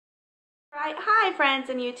Alright, hi friends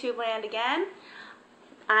in YouTube land again.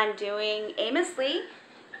 I'm doing Amos,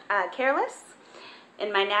 Careless,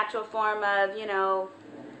 in my natural form of,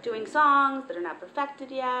 doing songs that are not perfected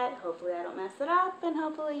yet. Hopefully I don't mess it up, and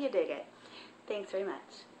hopefully you dig it. Thanks very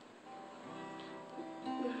much.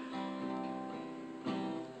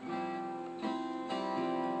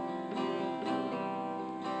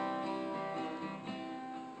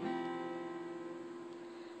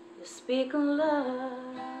 You speak of love,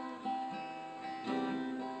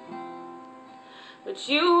 but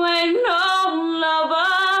you ain't no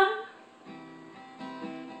lover.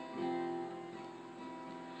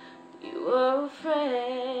 You were a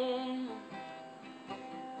friend,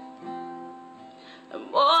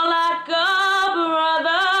 and more like a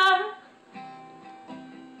brother.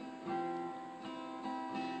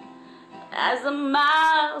 As the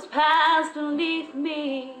miles passed beneath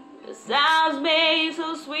me, the sounds made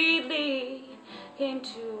so sweetly came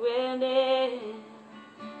to an end.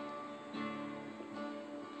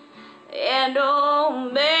 And oh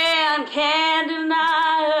man, can't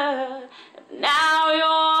deny her. Now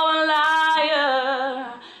you're a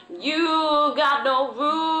liar. You got no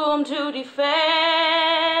room to defend.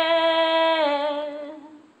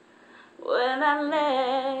 When I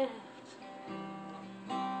left,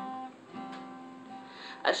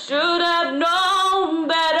 I should have known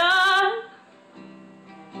better.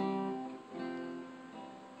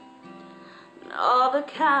 All the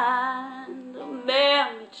kind of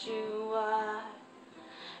man that you are,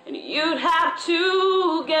 and you'd have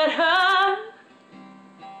to get her.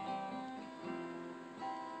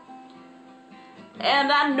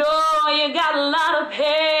 And I know you got a lot of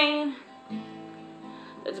pain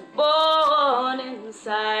that's born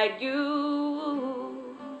inside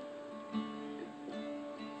you,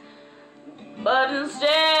 but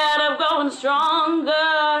instead of growing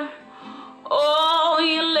stronger, oh,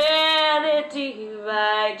 you let it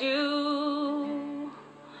divide you.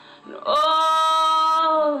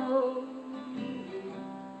 Oh,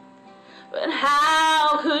 but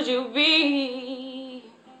how could you be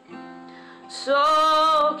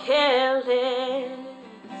so careless?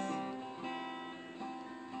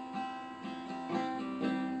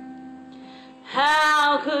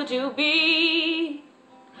 How could you be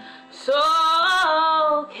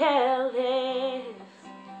so careless?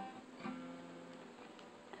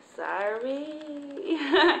 Sorry.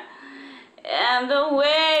 And the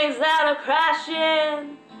waves that are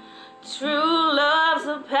crashing, true love's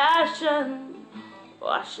a passion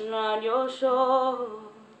washing on your shore.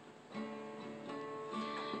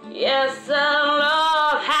 Yes, a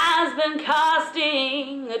love has been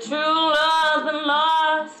costing, a true love's been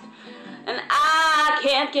lost, and I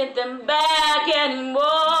can't get them back anymore.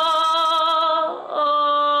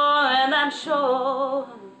 And I'm sure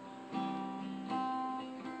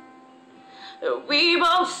that we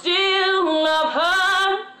both still love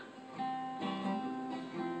her.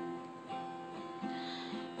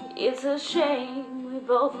 It's a shame we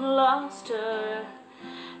both lost her,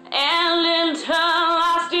 and in turn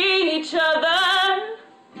lost each other.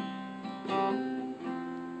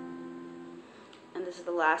 And this is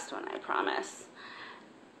the last one, I promise.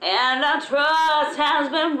 And our trust has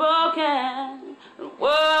been broken, and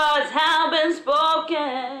words have been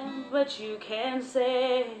spoken, but you can't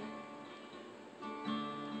say.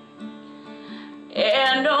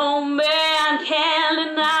 And oh man, can't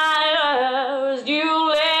deny her as you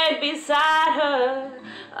laid beside her.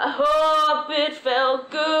 I hope it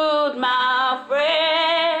felt good, my friend.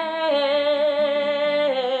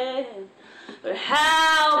 But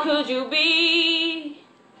how could you be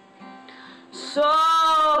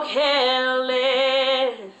so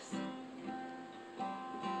careless?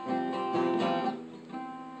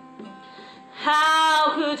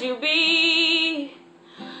 How could you be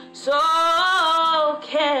so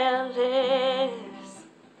careless?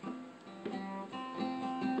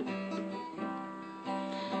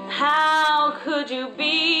 How could you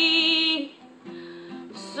be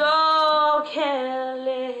so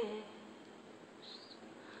careless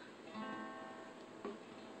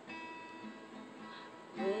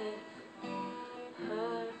with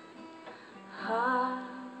her heart?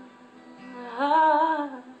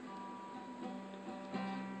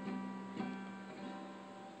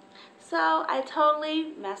 So I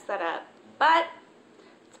totally messed that up, but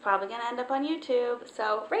it's probably gonna end up on YouTube,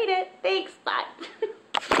 so rate it. Thanks, bye.